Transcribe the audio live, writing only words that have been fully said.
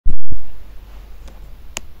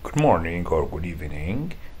Good morning or good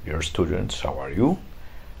evening, dear students. How are you?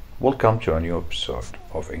 Welcome to a new episode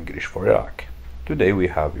of English for Iraq. Today we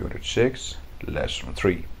have Unit 6, Lesson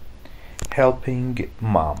 3, Helping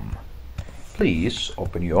Mom. Please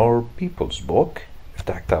open your People's Book.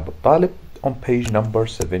 افتح كتاب الطالب on page number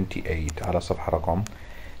 78 على صفحة رقم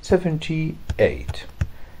 78.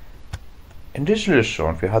 In this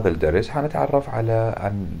lesson في هذا الدرس هنتعرف على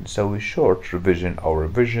أن نسوي short revision أو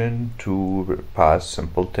revision to past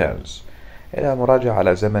simple tense إلى مراجعة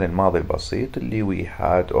على زمن الماضي البسيط اللي we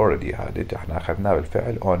had already had it. احنا أخذناه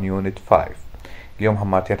بالفعل on unit 5. اليوم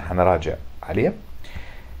هماتين هنراجع عليه.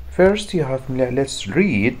 First you have let's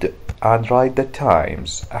read and write the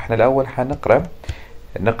times. احنا الأول هنقرأ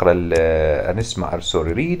نسمع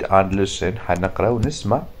read and listen. هنقرأ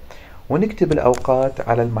ونسمع ونكتب الأوقات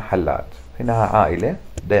على المحلات. هنا عائلة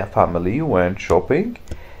the family went shopping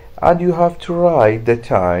and you have to write the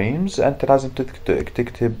times. أنت لازم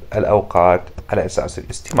تكتب الأوقات على أساس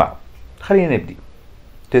الاستماع. خلينا نبدي.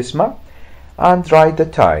 تسمع and write the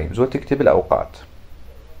times وتكتب الأوقات.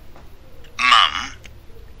 Mum,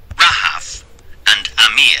 Rahaf and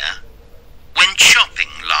Amir went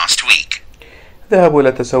shopping last week. ذهبوا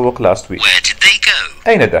للتسوق last week. Where did they go?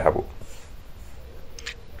 أين ذهبوا؟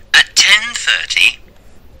 At 10:30,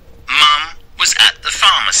 Mum was at the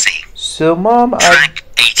pharmacy. So mom Track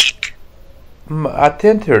 80. at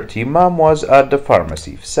 10:30 mom was at the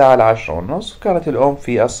pharmacy. في الساعة 10:30 كانت الأم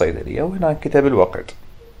في الصيدلية وهنا كتب الوقت.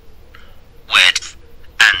 Where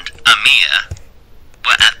and Amir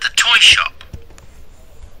were at the toy shop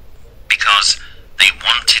because they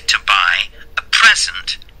wanted to buy a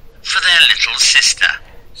present for their little sister.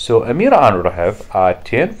 So Amir and Rahaf at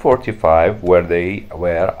 10:45 were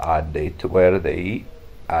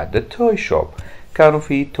at the toy shop. كانوا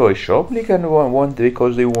في toy shop اللي كانوا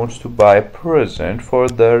because they want to buy a present for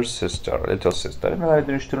their little sister. لأنهم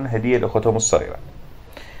يريدون يشترون هدية لأختهم الصغيرة.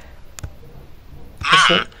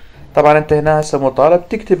 طبعا أنت هنا هسه مطالب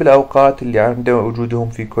تكتب الأوقات اللي عند وجودهم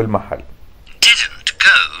في كل محل. Didn't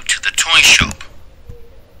go to the toy shop.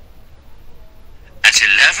 At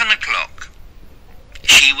 11 o'clock,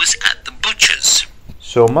 she was at the butcher's.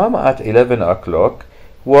 So mom at 11 o'clock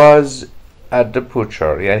was at the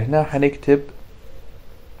butcher. يعني هنا حنكتب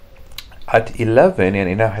at 11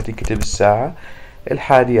 يعني هنا حتكتب الساعة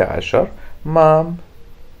 11. Mom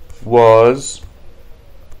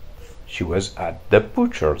she was at the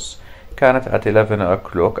butcher's. كانت at 11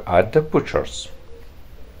 o'clock at the butcher's.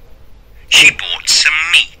 She bought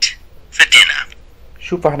some meat for dinner.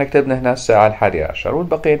 شوف احنا كتبنا هنا الساعة 11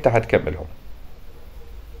 والبقية انت حتكملهم.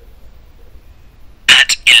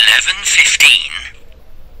 At 11:15,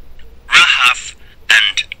 Rahaf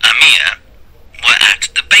and Amir were at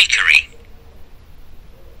the bakery.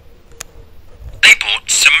 They bought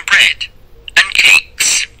some bread and cakes.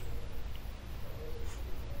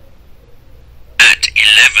 At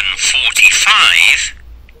 11:45,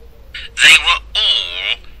 they were all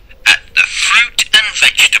at the fruit and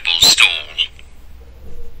vegetable stall.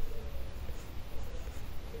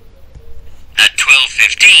 At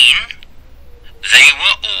 12:15, they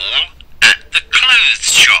were all at the clothes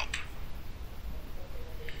shop.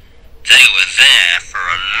 They were there for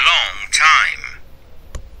a long time,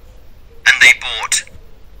 and they bought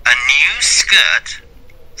a new skirt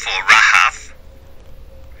for Rahaf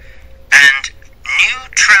and new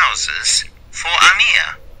trousers for Amir.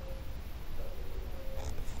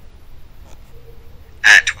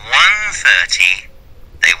 At 1:30,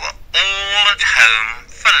 they were all at home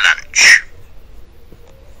for lunch.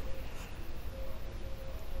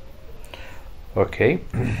 Okay.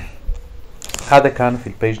 هذا كان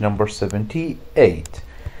في page number 78.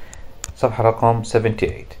 صفحة رقم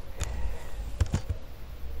 78.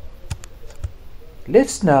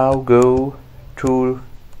 Let's now go to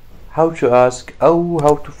how to ask أو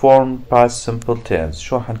how to form past simple tense.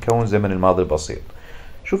 شو حنكون زمن الماضي البسيط.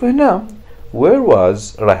 شوف هنا where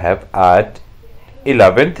was Rahab at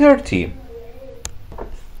 11:30.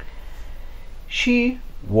 She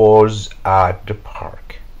was at the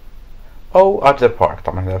park. أو at the park.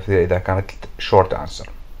 طبعا إذا كانت short answer.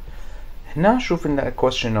 هنا شوف لنا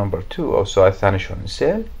question number 2 أو السؤال الثاني شو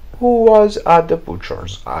نسأل. Who was at the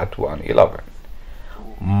butcher's at 1:11.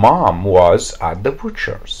 Mom was at the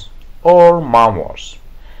butcher's or mom was.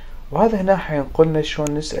 وهذا هنا حينقلنا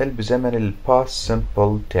شلون نسأل بزمن ال past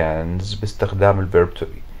simple tense باستخدام ال verb to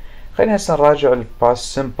be. خلينا هسه نراجع ال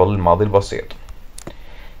past simple الماضي البسيط.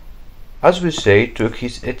 As we say to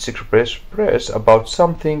express about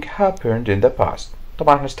something happened in the past.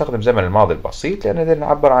 طبعا نستخدم زمن الماضي البسيط لأن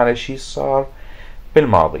نعبر عن شيء صار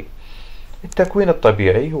بالماضي. التكوين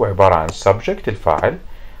الطبيعي هو عبارة عن subject الفاعل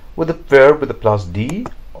with the verb with the plus d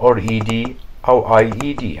or ed أو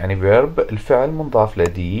ied، يعني verb الفعل منضاف ل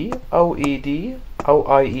d أو ed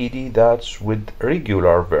أو ied. that's with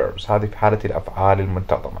regular verbs. هذه في حالة الأفعال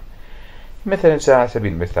المنتظمة. مثلا على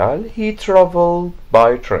سبيل المثال he traveled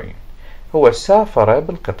by train، هو سافر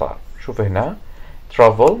بالقطار. شوف هنا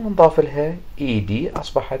travel منضاف لها ed،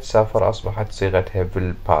 أصبحت سافر، أصبحت صيغتها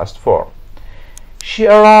بالpast form. she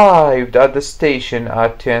arrived at the station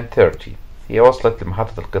at 10:30، هي وصلت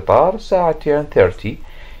لمحطة القطار الساعة 10:30.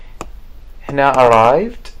 هنا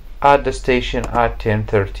arrived at the station at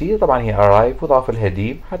 10:30، طبعا هي arrived وضاف لها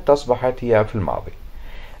d حتى أصبحت هي في الماضي.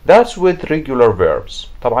 that's with regular verbs.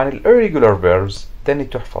 طبعا ال irregular verbs ذني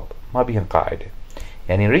تحفظ ما بيهن قاعدة.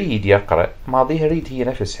 يعني read يقرأ ماضيها read هي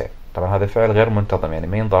نفسها، طبعا هذا فعل غير منتظم يعني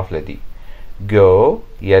ما ينضاف ل d. go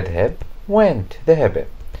يذهب، went ذهب.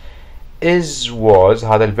 is was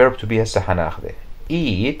هذا الverb to be هسه حناخذه.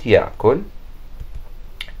 eat يأكل،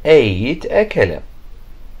 ate أكل.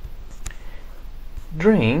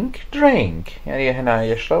 drink drank يعني هنا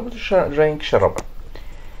يشرب، drink شرب.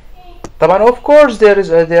 طبعا of course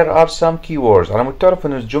there are some keywords. على مود تعرف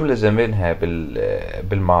انه الجملة زمنها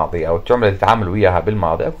بالماضي او الجملة اللي تتعامل وياها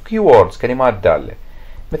بالماضي اكو keywords كلمات دالة،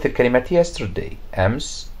 مثل كلمة yesterday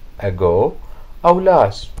امس، ago او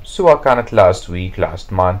last، سواء كانت last week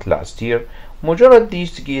last month last year. مجرد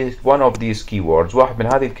one of these keywords، واحد من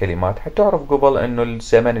هذه الكلمات، حتعرف قبل انه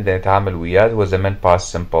الزمن اللي نتعامل وياه هو زمن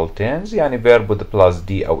past simple tense، يعني verb with plus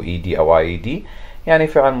d او ed او ied، يعني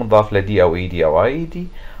فعل مضاف ل d او ed او ied،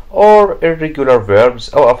 or irregular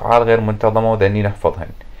verbs أو أفعال غير منتظمة وذني نحفظهن.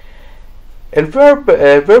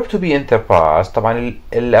 verb to be in the past، طبعا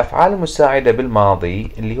الأفعال المساعدة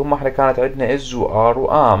بالماضي اللي هم احنا كانت عندنا is و are و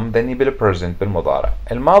am ذني بالpresent بالمضارع.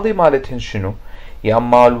 الماضي مالتهن شنو؟ يا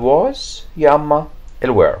أما was يا أما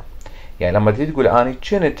were. يعني لما تيجي تقول أنا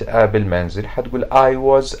كنت بالمنزل حتقول I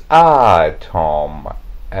was at home،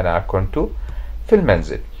 أنا كنت في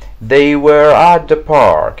المنزل. they were at the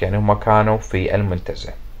park، يعني هم كانوا في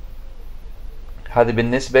المنتزه. هذا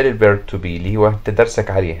بالنسبة للverb to be اللي هو انت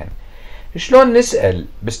درسك عليهن. شلون نسأل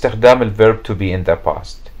باستخدام الverb to be in the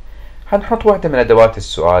past؟ حنحط واحدة من أدوات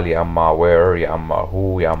السؤال، يا أما where يا أما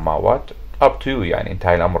who يا أما what، up to you، يعني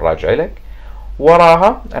انتهى الأمر راجع لك.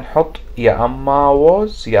 وراها نحط يا أما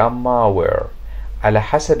was يا أما were على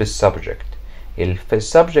حسب السبجكت.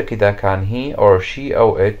 السبجكت إذا كان he or she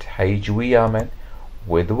أو it حيجي ويا من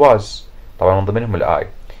with was، طبعا من ضمنهم الآي.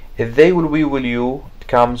 if they will we will you it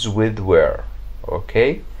comes with were.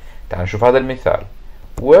 اوكي تعال نشوف هذا المثال.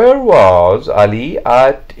 where was Ali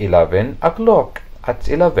at 11 o'clock؟ at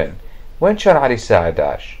 11 وين كان علي الساعة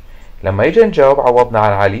 11؟ لما يجي نجاوب عوضنا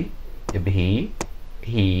عن علي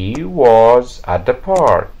he was at the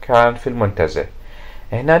park، كان في المنتزه.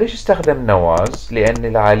 هنا ليش استخدمنا was؟ لأن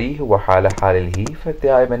العلي هو حال الهي،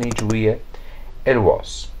 فدائما يجي ويا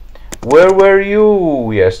was. where were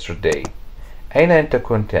you yesterday؟ أين أنت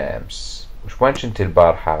كنت أمس؟ وين كنت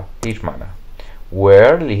البارحة؟ هيج معناها.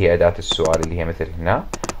 where اللي هي أداة السؤال اللي هي مثل هنا.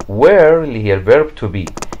 where اللي هي الverb to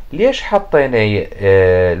be. ليش حطينا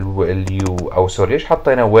اليو أو سوري ليش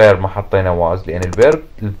حطينا where ما حطينا was؟ لأن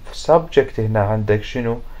الverb subject هنا عندك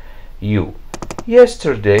شنو؟ you.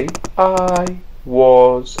 yesterday I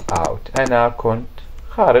was out، أنا كنت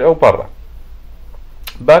خارج أو برا.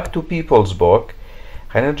 back to people's book،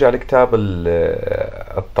 خلينا نرجع لكتاب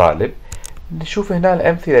الطالب نشوف هنا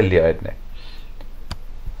الأمثلة اللي عندنا.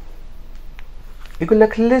 يقول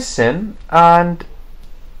لك listen and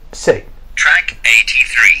say. Track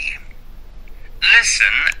 83.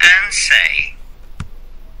 Listen and say.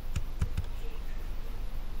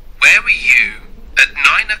 Where were you at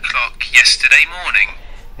 9 o'clock yesterday morning?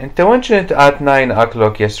 أنت وين كنت at 9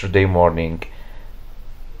 o'clock yesterday morning؟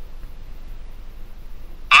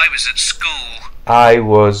 I was at school. I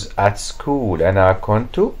was at school، أنا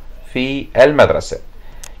كنت في المدرسة.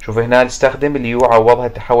 شوف هنا نستخدم اليو عوضها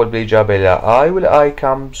تحول بالإجابة إلى I والI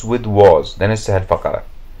comes with was. ننسى هالفقرة.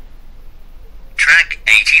 Track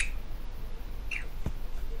 80.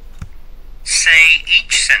 Say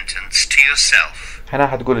each sentence to yourself. هنا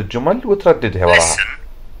حتقول الجمل وترددها وراها. Listen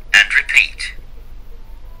and repeat.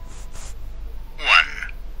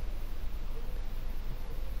 1.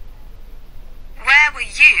 Where were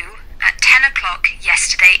you at 10 o'clock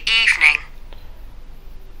yesterday evening?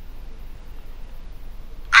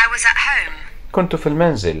 I was at home. كنت في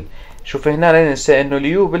المنزل. شوف هنا لا ننسى انه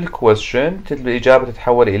اليو بالكويستشن الإجابة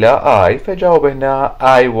تتحول إلى I، فجاوب هنا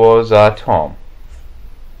I was at home.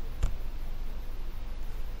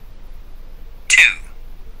 2.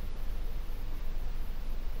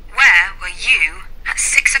 Where were you at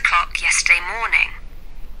 6 o'clock yesterday morning?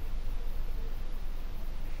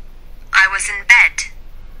 I was in bed.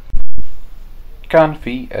 كان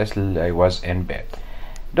في I was in bed.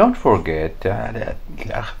 Don't forget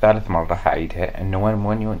ثالث مرة حعيدها إنه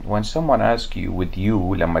when someone asks you with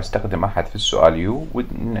you لما يستخدم أحد في السؤال you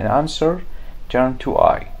with an answer turn to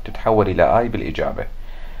I تتحول إلى I بالإجابة.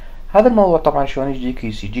 هذا الموضوع طبعا شلون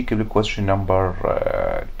يجيك بالquestion number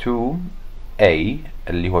 2A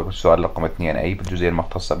اللي هو السؤال رقم 2A بالجزئية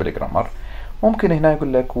المختصة بالجرامر. ممكن هنا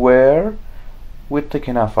يقول لك where ويعطيك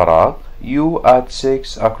هنا فراغ you at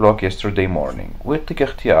 6 o'clock yesterday morning ويعطيك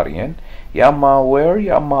اختيارين يا اما where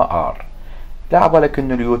يا اما are. لا عبالك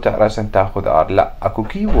انه اليو راسا تاخذ are، لا اكو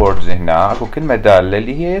key words هنا، اكو كلمة دالة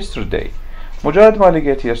اللي هي yesterday. مجرد ما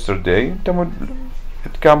لقيت yesterday انت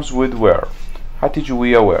it comes with where حتيجي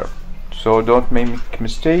ويا where. So don't make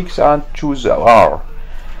mistakes and choose are.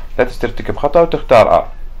 لا ترتكب خطأ وتختار are.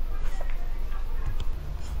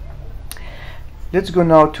 Let's go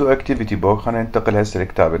now to activity book. خلينا ننتقل هسه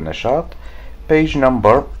لكتاب النشاط. page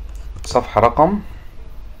number صفحة رقم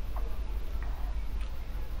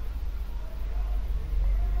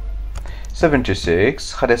 76.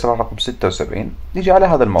 خلينا صفحة رقم 76. نيجي على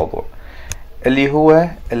هذا الموضوع اللي هو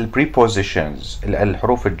ال prepositions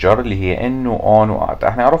الحروف الجر اللي هي ان و on و at.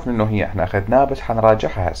 احنا عرفنا انه هي احنا اخذناها بس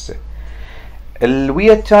حنراجعها هسه.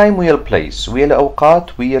 ويا التايم ويا البليس ويا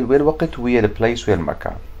الاوقات ويا الوقت ويا البليس ويا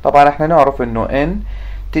المكان. طبعا احنا نعرف انه ان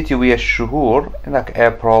تأتي ويا الشهور، هناك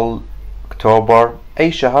ابريل اكتوبر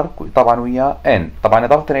اي شهر طبعا ويا ان. طبعا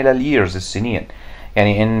اضافة الى الييرز السنين،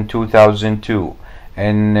 يعني in 2002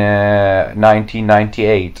 in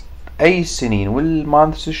 1998 اي السنين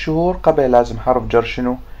والمانثs الشهور قبل لازم حرف جر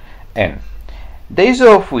شنو ان. days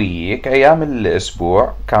of week ايام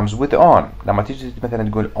الاسبوع comes with on. لما تيجي مثلا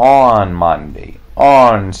تقول on Monday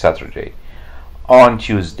on Saturday on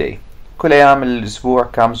Tuesday كل ايام الاسبوع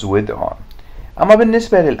comes with on. اما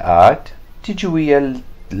بالنسبة للآت تيجي ويا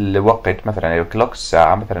الوقت، مثلا الكلوك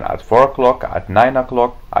الساعة مثلا at 4 o'clock at 9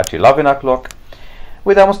 o'clock at 11 o'clock.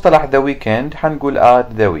 واذا مصطلح the weekend حنقول at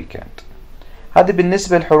the weekend. هذه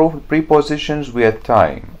بالنسبة لحروف prepositions ويا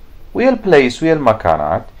التايم. ويا البليس ويا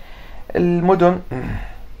المكانات المدن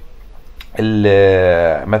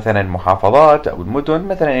مثلا المحافظات او المدن،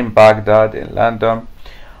 مثلا in Baghdad in London.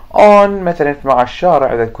 on مثلا مع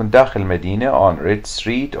الشارع اذا تكون داخل المدينة on Red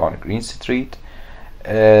Street on Green Street.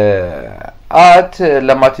 at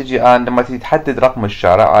لما تيجي تحدد رقم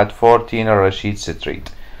الشارع at 14 الرشيد ستريت.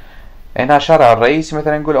 هنا شارع الرئيسي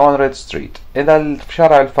مثلا نقول on Red Street. إذا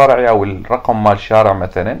الشارع الفرعي أو الرقم مال الشارع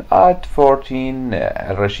مثلا at 14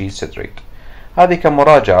 الرشيد ستريت. هذه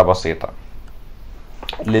كمراجعة بسيطة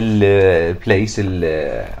للبليس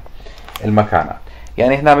المكانات.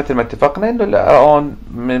 يعني هنا مثل ما اتفقنا إنه on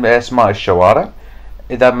من أسماء الشوارع،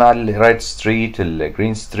 إذا مع الريد ستريت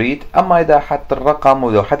الجرين ستريت. أما إذا حط الرقم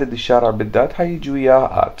وإذا حدد الشارع بالذات حيجي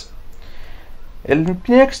وياه at.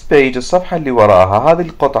 النكست بيج الصفحة اللي وراها هذه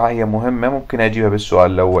القطعة هي مهمة، ممكن أجيبها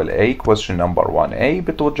بالسؤال الأول A question number 1A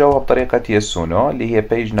بتوجهها بطريقة yes or no اللي هي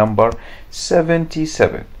page number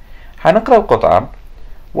 77. حنقرأ القطعة.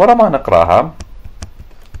 ورا ما نقرأها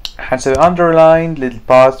حنسوي underline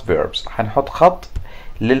للpast verbs، حنحط خط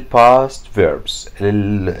للpast verbs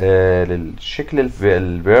للشكل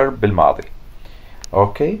الverb بالماضي.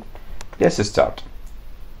 Okay, let's start.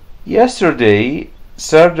 Yesterday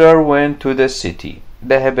Sardar went to the city.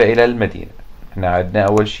 ذهب إلى المدينة. هنا عندنا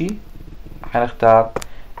أول شيء حنختار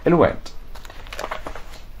went.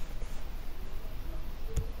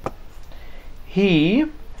 He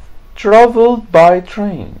traveled by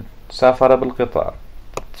train. سافر بالقطار.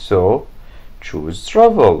 So choose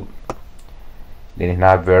travel لأن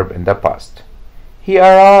هنا verb in the past. He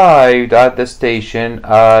arrived at the station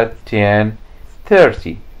at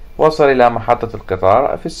 10:30. وصل إلى محطة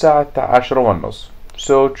القطار في الساعة 10:30.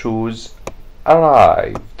 So choose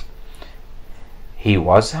arrived. He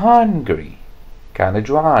was hungry. كان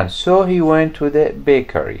جوعان. So he went to the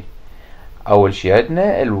bakery. أول شيء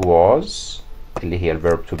عندنا was اللي هي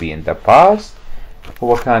verb to be in the past.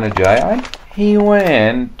 هو كان جائعا. He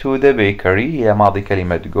went to the bakery هي ماضي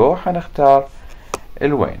كلمة go. حنختار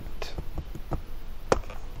went.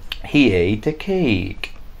 He ate a cake.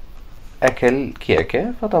 أكل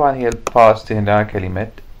كيكة، فطبعا هي past هنا كلمة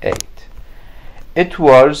ate. It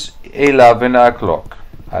was 11 o'clock.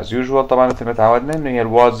 As usual طبعا مثل ما تعودنا إنه هي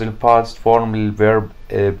was past form للverb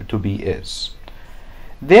to be is.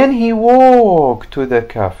 Then he walked to the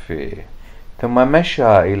cafe. ثم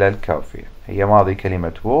مشى إلى الكافيه. هي ماضي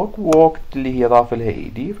كلمة walked اللي هي إضافة لها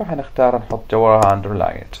ed، فحنختار نحط جواها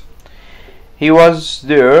underline. He was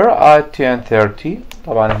there at 10:30.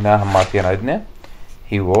 طبعا هنا هماتين عندنا.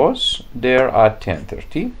 He was there at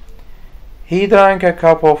 10:30. He drank a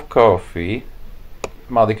cup of coffee.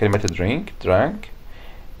 ماضي كلمة drink drank.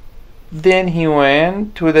 Then he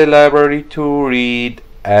went to the library to read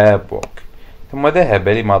a book. ثم ذهب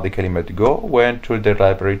لماضي كلمة go. Went to the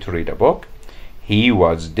library to read a book. He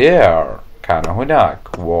was there. كان هناك.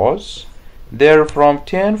 Was there from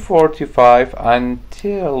 10:45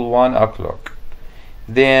 until 1 o'clock.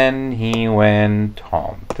 Then he went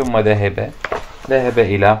home. ثم ذهب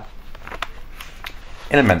إلى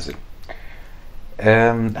المنزل.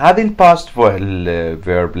 هذه الباست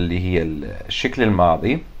الفيرب اللي هي الشكل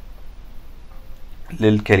الماضي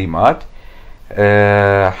للكلمات.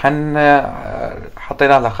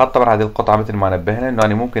 حطينا لها خط. طبعا هذه القطعة مثل ما نبهنا انه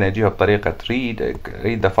انا ممكن اجيبها بطريقة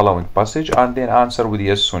read the following passage and then answer with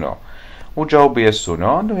yes or no. وجاوب yes or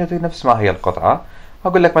no انه نفس ما هي القطعة.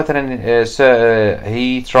 اقول لك مثلا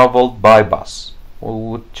he traveled by bus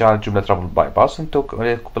وكانت جملة traveled by bus. انت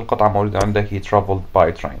بالقطعة موجودة عندك he traveled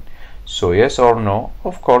by train. So yes or no?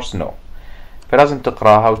 Of course no. فلازم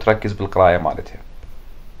تقراها وتركز بالقراءة مالتها.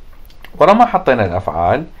 ورا ما حطينا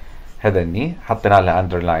الأفعال هذني حطينا لها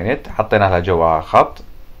underline it حطينا لها جواها خط.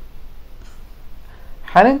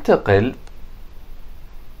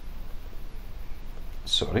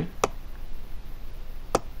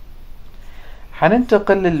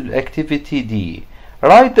 حننتقل للأكتيفيتي دي.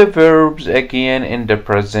 Write the verbs again in the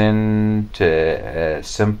present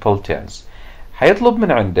simple tense. حيطلب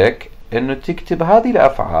من عندك انه تكتب هذه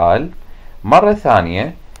الافعال مرة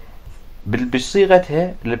ثانية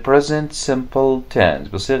بصيغتها present simple tense،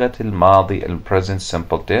 بصيغة الماضي present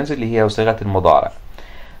simple tense اللي هي صيغة المضارع.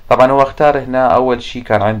 طبعا هو اختار هنا اول شيء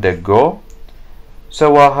كان عندك go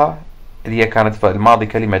سواها اللي هي كانت الماضي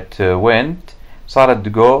كلمة went صارت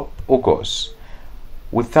go و goes.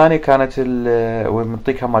 والثانية كانت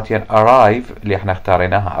ونعطيك همتين arrive اللي احنا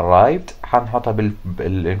اختاريناها arrived حنحطها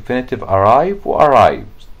بالinfinitive arrive و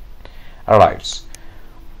arrives.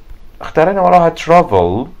 اختارينا وراها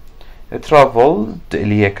traveled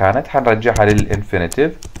اللي هي كانت حنرجعها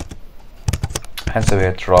للinfinitive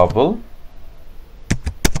حنسويها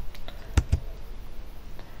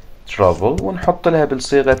travel ونحط لها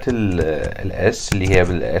بالصيغة الاس اللي هي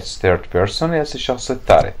بالاس third person الاس الشخص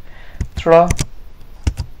الثالث travels.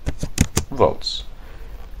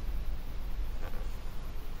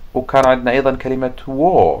 وكان عندنا ايضا كلمة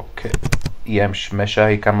walk مشى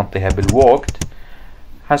هي كان منطيها بالwalked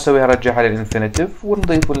حنسويها نرجعها للinfinitive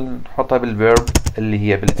ونضيف ونحطها بالverb اللي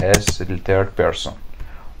هي بالاس الثيرد person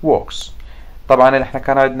walks. طبعا احنا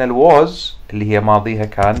كان عندنا الwas اللي هي ماضيها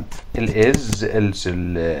كان is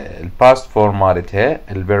الباست فورم مالتها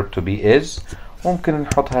الverb to be is ممكن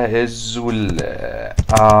نحطها is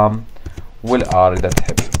والار اذا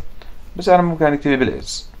تحب بس انا ممكن نكتبها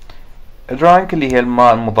بالاس. drink اللي هي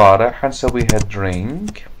الماء المضارع حنسويها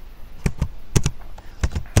drink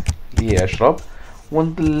اللي هي اشرب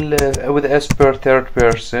with s per third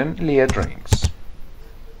person اللي هي drinks.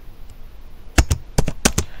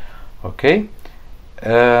 اوكي.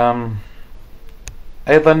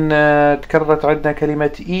 ايضا تكررت عندنا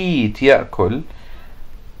كلمة eat يأكل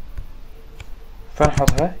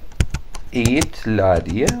فنحطها eat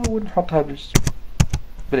العادية ونحطها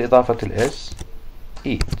بالإضافة الاس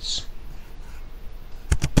eats.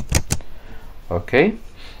 اوكي.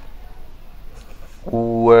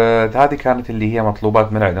 وهذه كانت اللي هي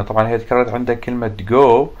مطلوبات من عندنا. طبعا هي تكررت عندك كلمة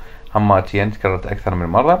go هماتين تكررت أكثر من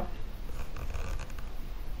مرة.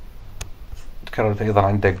 تكررت أيضا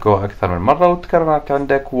عندك go أكثر من مرة وتكررت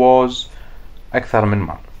عندك was أكثر من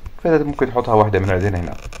مرة فإذا ممكن تحطها واحدة من عندنا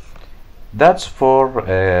هنا. That's for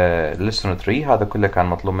lesson 3. هذا كله كان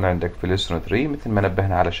مطلوب من عندك في lesson 3 مثل ما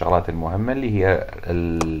نبهنا على الشغلات المهمة اللي هي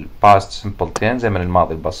ال past simple tense زمن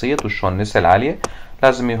الماضي البسيط وشون نسأل عليه.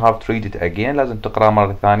 لازم you have to read it again لازم تقرأ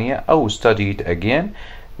مرة ثانية أو study it again.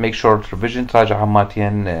 make sure revision تراجع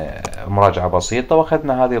هماتين مراجعة بسيطة.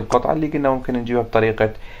 وأخذنا هذه القطعة اللي قلنا ممكن نجيبها بطريقة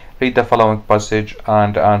read the following passage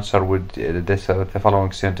and answer with the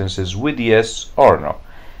following sentences with yes or no.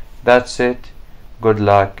 That's it. Good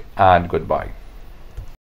luck and goodbye.